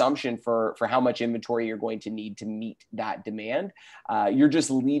with an assumption for how much inventory you're going to need to meet that demand. You're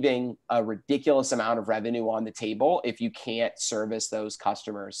just leaving a ridiculous amount of revenue on the table if you can't service those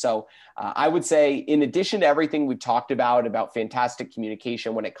customers. So I would say, in addition to everything we've talked about fantastic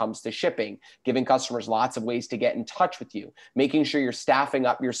communication when it comes to shipping, giving customers lots of ways to get in touch with you, making sure you're staffing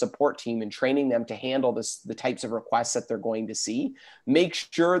up your support team and training them to handle the types of requests that they're going to see, make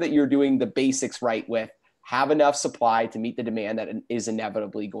sure that you're doing the basics right with have enough supply to meet the demand that is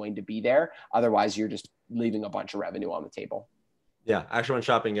inevitably going to be there. Otherwise, you're just leaving a bunch of revenue on the table. Yeah, I actually went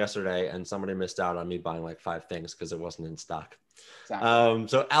shopping yesterday and somebody missed out on me buying like 5 things because it wasn't in stock. Exactly.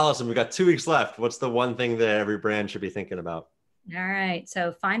 So Allison, we got 2 weeks left. What's the one thing that every brand should be thinking about? All right.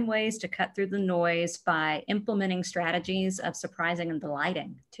 So find ways to cut through the noise by implementing strategies of surprising and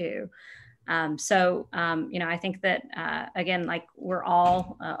delighting too. I think that, again, like we're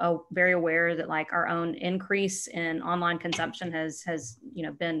all very aware that like our own increase in online consumption has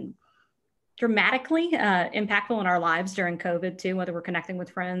been dramatically impactful in our lives during COVID too, whether we're connecting with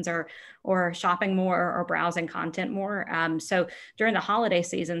friends or shopping more or browsing content more. So during the holiday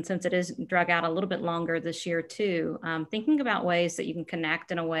season, since it is drug out a little bit longer this year too, thinking about ways that you can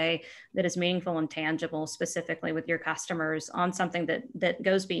connect in a way that is meaningful and tangible, specifically with your customers on something that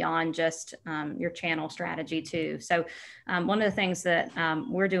goes beyond just your channel strategy too. So one of the things that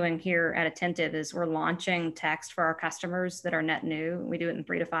we're doing here at Attentive is we're launching text for our customers that are net new. We do it in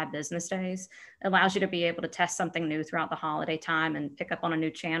 3 to 5 business days. allows you to be able to test something new throughout the holiday time and pick up on a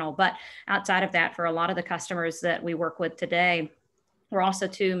new channel. But outside of that, for a lot of the customers that we work with today, we're also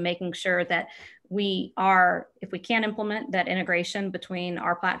too making sure that we are, if we can implement that integration between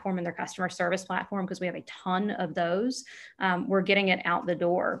our platform and their customer service platform, because we have a ton of those, we're getting it out the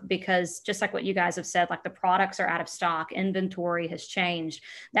door. Because just like what you guys have said, like the products are out of stock, inventory has changed.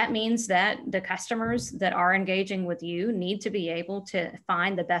 That means that the customers that are engaging with you need to be able to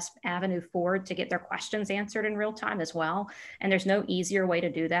find the best avenue forward to get their questions answered in real time as well. And there's no easier way to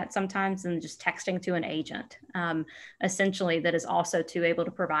do that sometimes than just texting to an agent, essentially, that is also to able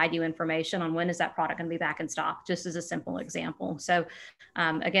to provide you information on when is that product going to be back in stock, just as a simple example. So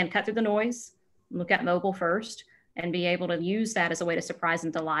again, cut through the noise, look at mobile first, and be able to use that as a way to surprise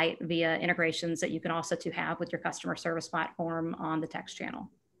and delight via integrations that you can also to have with your customer service platform on the text channel.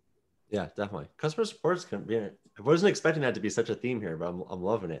 Yeah, definitely. Customer support's going to be, I wasn't expecting that to be such a theme here, but I'm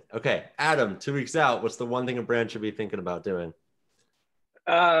loving it. Okay, Adam, 2 weeks out, what's the one thing a brand should be thinking about doing?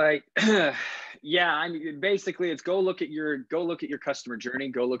 Yeah, I mean, basically it's go look at your customer journey,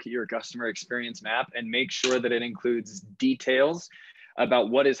 go look at your customer experience map, and make sure that it includes details about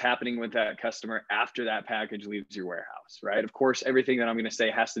what is happening with that customer after that package leaves your warehouse, right? Of course, everything that I'm going to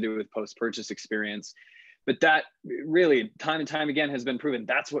say has to do with post-purchase experience, but that really time and time again has been proven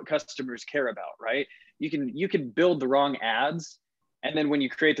that's what customers care about, right? You can build the wrong ads, and then when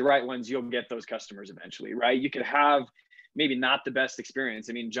you create the right ones, you'll get those customers eventually, right? You could have maybe not the best experience.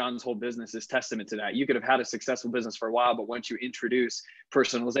 I mean, John's whole business is testament to that. You could have had a successful business for a while, but once you introduce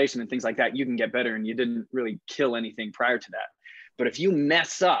personalization and things like that, you can get better, and you didn't really kill anything prior to that. But if you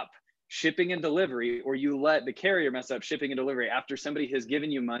mess up shipping and delivery, or you let the carrier mess up shipping and delivery after somebody has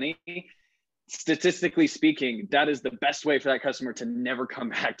given you money, statistically speaking, that is the best way for that customer to never come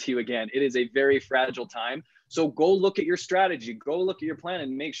back to you again. It is a very fragile time. So go look at your strategy, go look at your plan,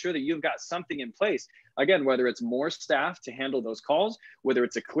 and make sure that you've got something in place. Again, whether it's more staff to handle those calls, whether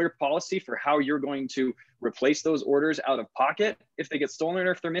it's a clear policy for how you're going to replace those orders out of pocket if they get stolen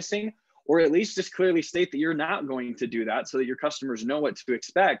or if they're missing, or at least just clearly state that you're not going to do that so that your customers know what to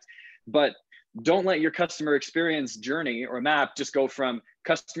expect. But don't let your customer experience journey or map just go from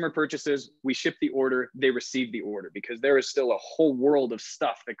customer purchases, we ship the order, they receive the order, because there is still a whole world of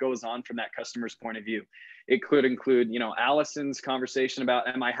stuff that goes on from that customer's point of view. It could include, you know, Allison's conversation about,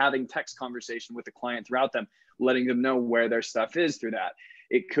 am I having text conversation with the client throughout them, letting them know where their stuff is through that.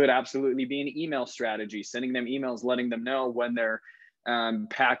 It could absolutely be an email strategy, sending them emails, letting them know when their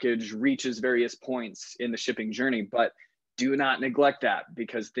package reaches various points in the shipping journey. But do not neglect that,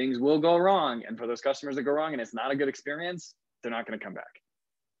 because things will go wrong. And for those customers that go wrong and it's not a good experience, they're not going to come back.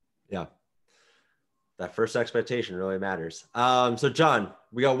 Yeah. That first expectation really matters. So John,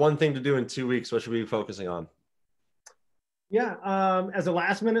 we got one thing to do in 2 weeks. What should we be focusing on? Yeah, as a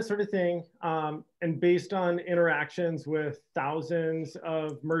last minute sort of thing, and based on interactions with thousands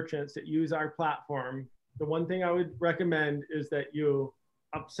of merchants that use our platform, the one thing I would recommend is that you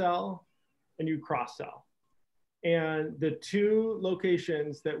upsell and you cross-sell. And the two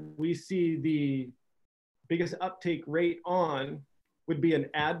locations that we see the biggest uptake rate on would be an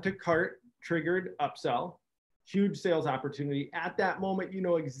add to cart triggered upsell, huge sales opportunity. At that moment, you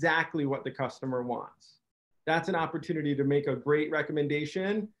know exactly what the customer wants. That's an opportunity to make a great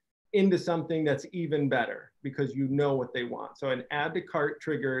recommendation into something that's even better because you know what they want. So an add to cart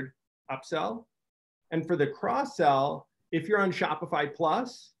triggered upsell. And for the cross sell, if you're on Shopify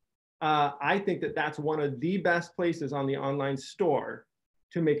Plus, I think that that's one of the best places on the online store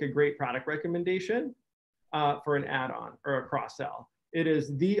to make a great product recommendation for an add-on or a cross sell. It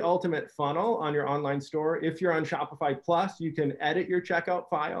is the ultimate funnel on your online store. If you're on Shopify Plus, you can edit your checkout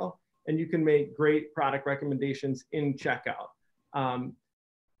file and you can make great product recommendations in checkout.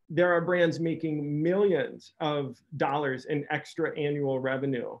 There are brands making millions of dollars in extra annual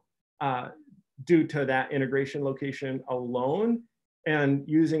revenue due to that integration location alone, and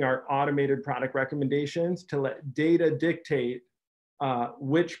using our automated product recommendations to let data dictate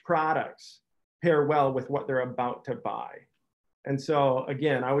which products pair well with what they're about to buy. And so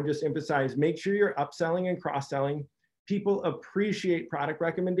again, I would just emphasize, make sure you're upselling and cross-selling. People appreciate product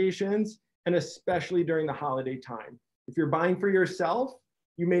recommendations, and especially during the holiday time. If you're buying for yourself,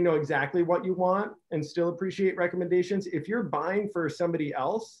 you may know exactly what you want and still appreciate recommendations. If you're buying for somebody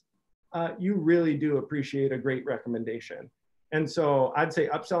else, you really do appreciate a great recommendation. And so I'd say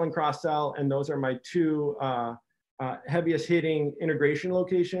upsell and cross-sell, and those are my two heaviest hitting integration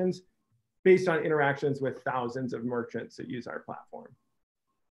locations based on interactions with thousands of merchants that use our platform.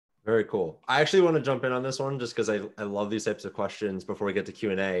 Very cool. I actually want to jump in on this one just because I love these types of questions before we get to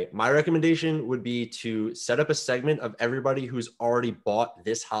Q&A. My recommendation would be to set up a segment of everybody who's already bought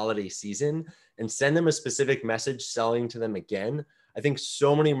this holiday season and send them a specific message selling to them again. I think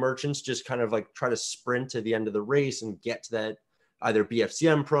so many merchants just kind of like try to sprint to the end of the race and get to that either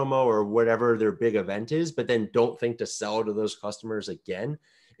BFCM promo or whatever their big event is, but then don't think to sell to those customers again.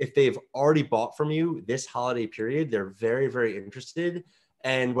 If they've already bought from you this holiday period, they're very, very interested.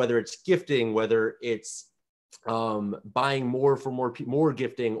 And whether it's gifting, whether it's buying more for more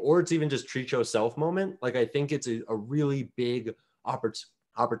gifting, or it's even just treat yourself moment, like I think it's a really big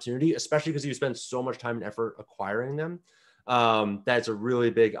opportunity, especially because you spend so much time and effort acquiring them. That's a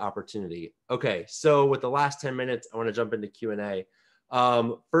really big opportunity. Okay, so with the last 10 minutes, I want to jump into Q&A.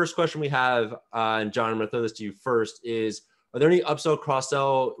 First question we have, and John, I'm going to throw this to you first, is are there any upsell,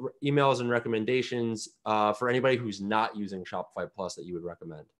 cross-sell emails and recommendations for anybody who's not using Shopify Plus that you would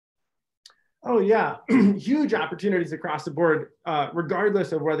recommend? Oh yeah, huge opportunities across the board,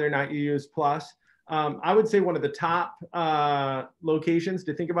 regardless of whether or not you use Plus. I would say one of the top locations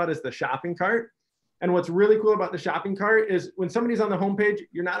to think about is the shopping cart. And what's really cool about the shopping cart is when somebody's on the homepage,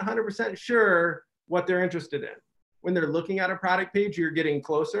 you're not 100% sure what they're interested in. When they're looking at a product page, you're getting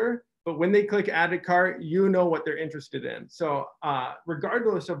closer. But when they click add to cart, you know what they're interested in. So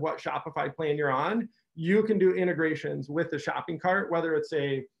regardless of what Shopify plan you're on, you can do integrations with the shopping cart, whether it's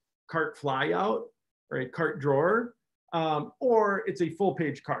a cart flyout or a cart drawer, or it's a full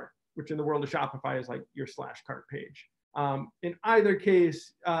page cart, which in the world of Shopify is like your /cart page. In either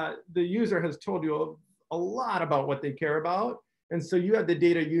case, the user has told you a lot about what they care about. And so you have the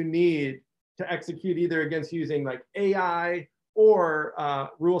data you need to execute either against using like AI or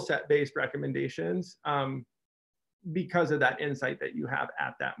rule set based recommendations because of that insight that you have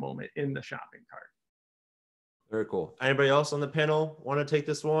at that moment in the shopping cart. Very cool. Anybody else on the panel want to take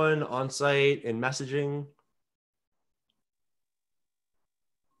this one on site in messaging?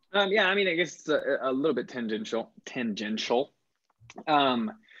 Yeah, I mean, I guess it's a little bit tangential.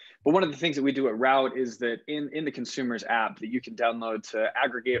 But one of the things that we do at Route is that in the consumer's app that you can download to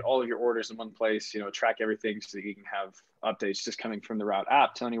aggregate all of your orders in one place, track everything so that you can have updates just coming from the Route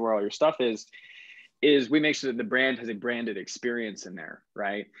app telling you where all your stuff is we make sure that the brand has a branded experience in there,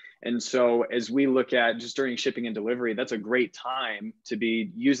 right? And so as we look at just during shipping and delivery, that's a great time to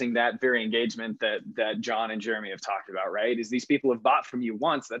be using that very engagement that John and Jeremy have talked about, right? Is these people have bought from you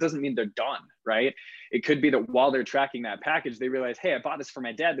once, that doesn't mean they're done, right? It could be that while they're tracking that package, they realize, hey, I bought this for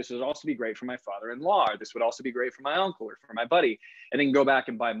my dad. This would also be great for my father-in-law. Or this would also be great for my uncle or for my buddy. And then go back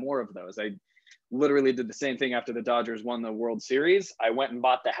and buy more of those. I literally did the same thing after the Dodgers won the World Series. I went and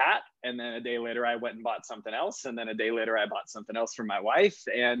bought the hat, and then a day later I went and bought something else, and then a day later I bought something else for my wife,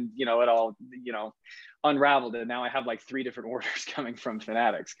 and it all unraveled, and now I have like 3 different orders coming from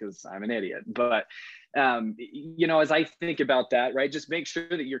Fanatics because I'm an idiot. But as I think about that, right, just make sure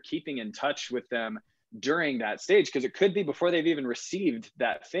that you're keeping in touch with them during that stage, because it could be before they've even received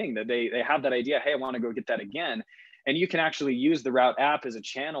that thing that they have that idea, hey, I want to go get that again. And you can actually use the Route app as a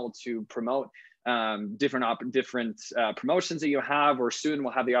channel to promote different promotions that you have, or soon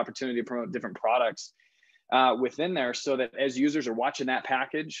we'll have the opportunity to promote different products within there, so that as users are watching that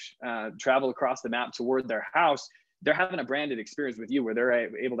package travel across the map toward their house, they're having a branded experience with you where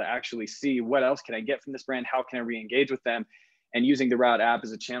they're able to actually see what else can I get from this brand, how can I re-engage with them, and using the Route app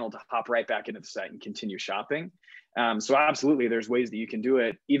as a channel to hop right back into the site and continue shopping. So absolutely, there's ways that you can do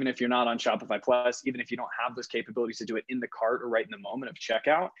it, even if you're not on Shopify Plus, even if you don't have those capabilities to do it in the cart or right in the moment of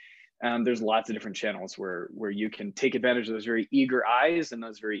checkout. There's lots of different channels where you can take advantage of those very eager eyes and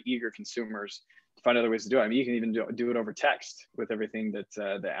those very eager consumers to find other ways to do it. I mean, you can even do it over text with everything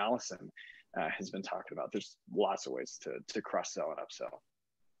that Allison has been talking about. There's lots of ways to cross-sell and upsell.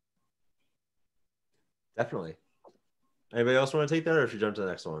 Definitely. Anybody else want to take that, or should we jump to the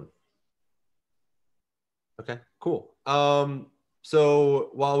next one? Okay, cool. So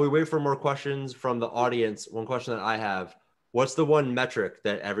while we wait for more questions from the audience, one question that I have: what's the one metric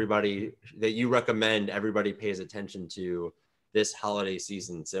that you recommend everybody pays attention to this holiday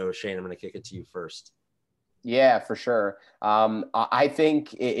season? So Shane, I'm going to kick it to you first. Yeah, for sure. I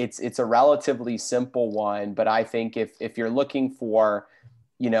think it's a relatively simple one, but I think if you're looking for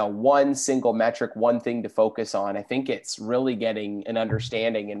one single metric, one thing to focus on, I think it's really getting an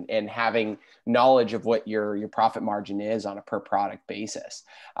understanding and having knowledge of what your profit margin is on a per product basis.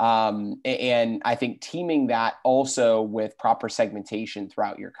 And I think teaming that also with proper segmentation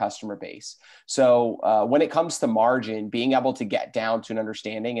throughout your customer base. So when it comes to margin, being able to get down to an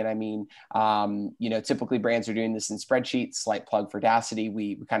understanding, and I mean, typically brands are doing this in spreadsheets. Slight plug for Dacity.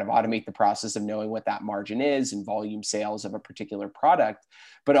 We kind of automate the process of knowing what that margin is and volume sales of a particular product,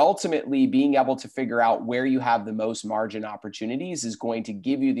 But ultimately, being able to figure out where you have the most margin opportunities is going to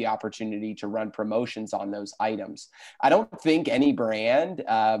give you the opportunity to run promotions on those items. I don't think any brand,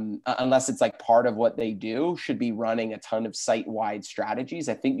 unless it's like part of what they do, should be running a ton of site-wide strategies.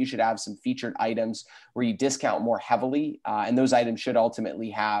 I think you should have some featured items where you discount more heavily, and those items should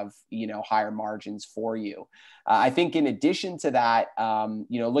ultimately have, higher margins for you. I think in addition to that,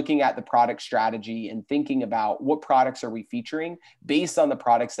 looking at the product strategy and thinking about what products are we featuring based on the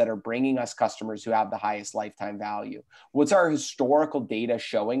products that are bringing us customers who have the highest lifetime value. What's our historical data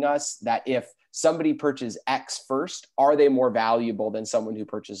showing us that if somebody purchases X first, are they more valuable than someone who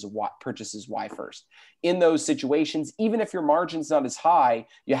purchases Y first? In those situations, even if your margin's not as high,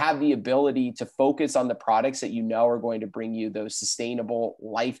 you have the ability to focus on the products that you know are going to bring you those sustainable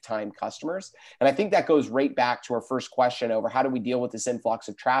lifetime customers. And I think that goes right back to our first question over how do we deal with this influx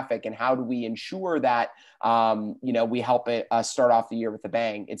of traffic and how do we ensure that we help it start off the year with a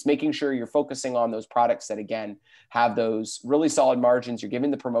bang. It's making sure you're focusing on those products that, again, have those really solid margins. You're giving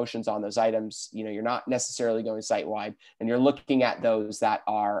the promotions on those items. You're not necessarily going site-wide, and you're looking at those that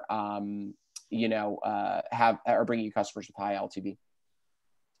are, are bringing you customers with high LTV.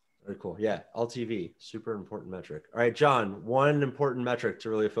 Very cool. Yeah. LTV, super important metric. All right, John, one important metric to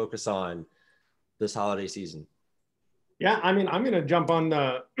really focus on this holiday season. Yeah, I mean, I'm going to jump on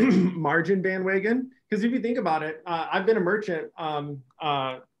the margin bandwagon because if you think about it, I've been a merchant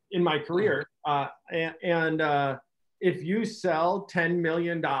in my career, and if you sell $10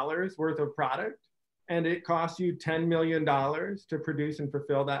 million worth of product and it costs you $10 million to produce and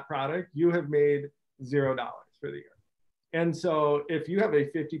fulfill that product, you have made $0 for the year. And so if you have a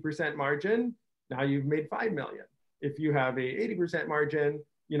 50% margin, now you've made $5 million. If you have a 80% margin,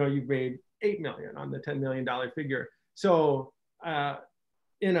 you've made $8 million on the $10 million figure. So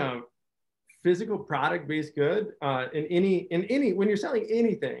in a physical product-based good, when you're selling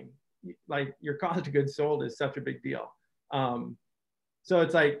anything, like your cost of goods sold is such a big deal. So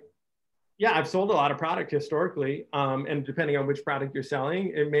it's like, yeah, I've sold a lot of product historically, and depending on which product you're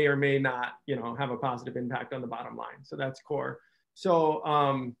selling, it may or may not, have a positive impact on the bottom line. So that's core.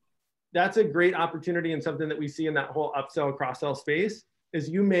 So that's a great opportunity and something that we see in that whole upsell, cross-sell space is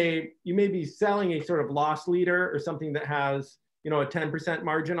you may be selling a sort of loss leader or something that has, a 10%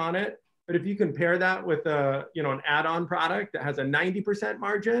 margin on it. But if you compare that with an add-on product that has a 90%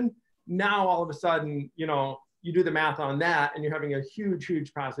 margin, now all of a sudden, you do the math on that and you're having a huge,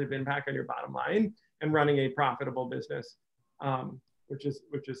 huge positive impact on your bottom line and running a profitable business, which is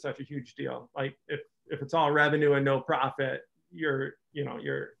such a huge deal. Like if it's all revenue and no profit, you're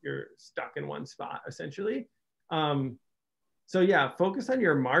stuck in one spot essentially. So yeah, focus on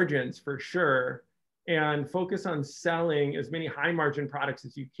your margins for sure, and focus on selling as many high margin products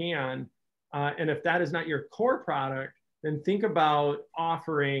as you can. And if that is not your core product, then think about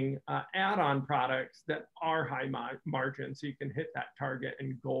offering add-on products that are high margin so you can hit that target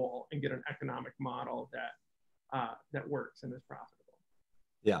and goal and get an economic model that works and is profitable.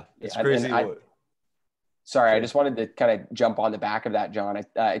 Yeah, it's crazy. Sorry, I just wanted to kind of jump on the back of that, John.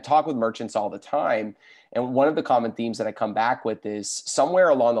 I talk with merchants all the time. And one of the common themes that I come back with is somewhere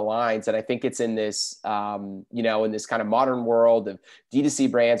along the lines, and I think it's in this, in this kind of modern world of D2C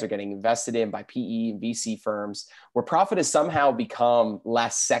brands are getting invested in by PE and VC firms, where profit has somehow become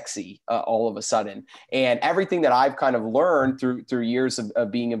less sexy all of a sudden. And everything that I've kind of learned through years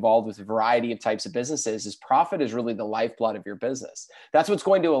of being involved with a variety of types of businesses is profit is really the lifeblood of your business. That's what's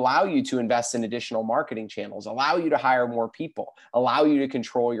going to allow you to invest in additional marketing channels, allow you to hire more people, allow you to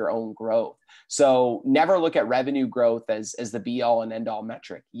control your own growth. So never look at revenue growth as the be all and end all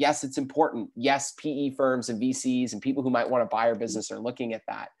metric. Yes, it's important. Yes, PE firms and VCs and people who might want to buy your business are looking at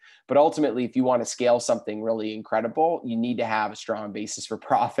that. But ultimately, if you want to scale something really incredible, you need to have a strong basis for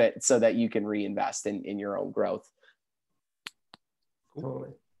profit so that you can reinvest in your own growth.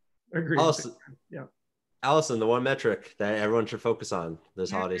 Totally. Agreed. Allison, yeah. Allison, the one metric that everyone should focus on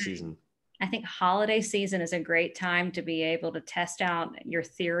this holiday season. I think holiday season is a great time to be able to test out your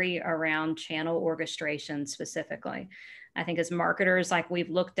theory around channel orchestration specifically. I think as marketers, like we've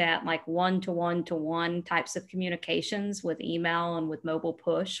looked at like one-to-one-to-one types of communications with email and with mobile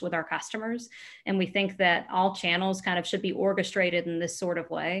push with our customers. And we think that all channels kind of should be orchestrated in this sort of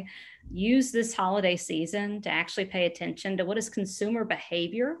way. Use this holiday season to actually pay attention to what is consumer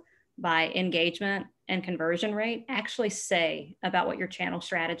behavior by engagement and conversion rate actually say about what your channel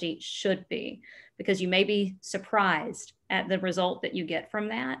strategy should be, because you may be surprised at the result that you get from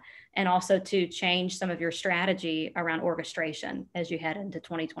that, and also to change some of your strategy around orchestration as you head into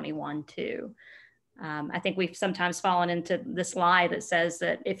 2021 too. I think we've sometimes fallen into this lie that says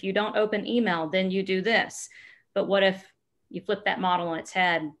that if you don't open email, then you do this. But what if you flip that model on its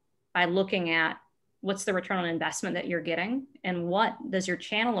head by looking at what's the return on investment that you're getting, and what does your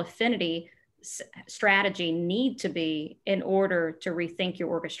channel affinity strategy need to be in order to rethink your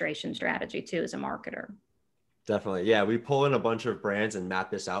orchestration strategy too as a marketer. Definitely. Yeah. We pull in a bunch of brands and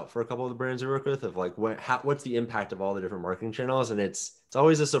map this out for a couple of the brands we work with of like what's the impact of all the different marketing channels. And it's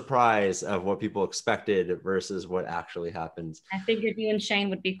always a surprise of what people expected versus what actually happens. I figured you and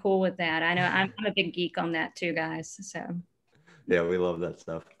Shane would be cool with that. I know I'm a big geek on that too, guys. So yeah, we love that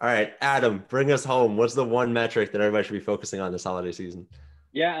stuff. All right, Adam, bring us home. What's the one metric that everybody should be focusing on this holiday season?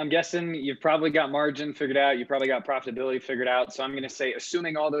 Yeah, I'm guessing you've probably got margin figured out. You probably got profitability figured out. So I'm going to say,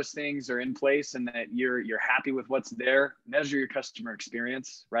 assuming all those things are in place and that you're happy with what's there, measure your customer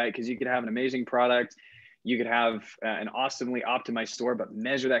experience, right? Because you could have an amazing product, you could have an awesomely optimized store, but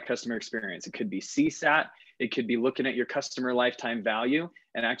measure that customer experience. It could be CSAT. It could be looking at your customer lifetime value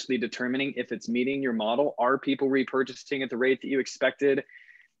and actually determining if it's meeting your model. Are people repurchasing at the rate that you expected?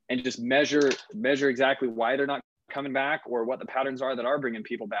 And just measure exactly why they're not coming back or what the patterns are that are bringing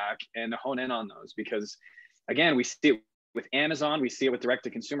people back, and hone in on those. Because again, we see it with Amazon, we see it with direct to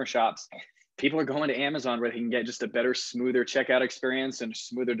consumer shops. People are going to Amazon where they can get just a better, smoother checkout experience and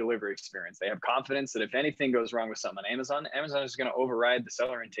smoother delivery experience. They have confidence that if anything goes wrong with something on Amazon, Amazon is going to override the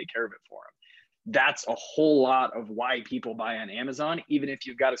seller and take care of it for them. That's a whole lot of why people buy on Amazon, even if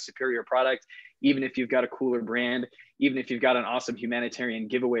you've got a superior product, even if you've got a cooler brand, even if you've got an awesome humanitarian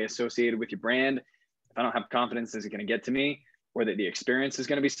giveaway associated with your brand. If I don't have confidence is it going to get to me, or that the experience is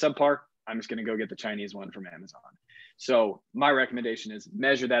going to be subpar, I'm just going to go get the Chinese one from Amazon. So my recommendation is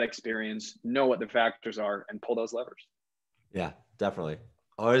measure that experience, know what the factors are, and pull those levers. Yeah, definitely.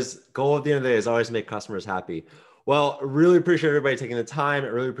 Always goal at the end of the day is always make customers happy. Well, really appreciate everybody taking the time. I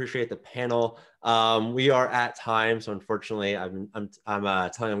really appreciate the panel. We are at time, so unfortunately, I'm telling my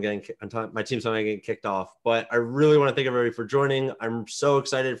team's telling me I'm getting kicked off. But I really want to thank everybody for joining. I'm so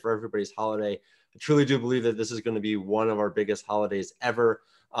excited for everybody's holiday. I truly do believe that this is going to be one of our biggest holidays ever.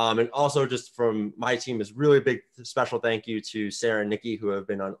 And also just from my team is really big special thank you to Sarah and Nikki, who have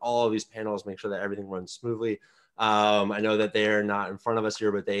been on all of these panels, make sure that everything runs smoothly. I know that they are not in front of us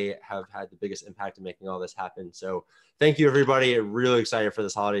here, but they have had the biggest impact in making all this happen. So thank you, everybody. Really excited for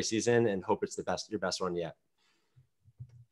this holiday season and hope it's your best one yet.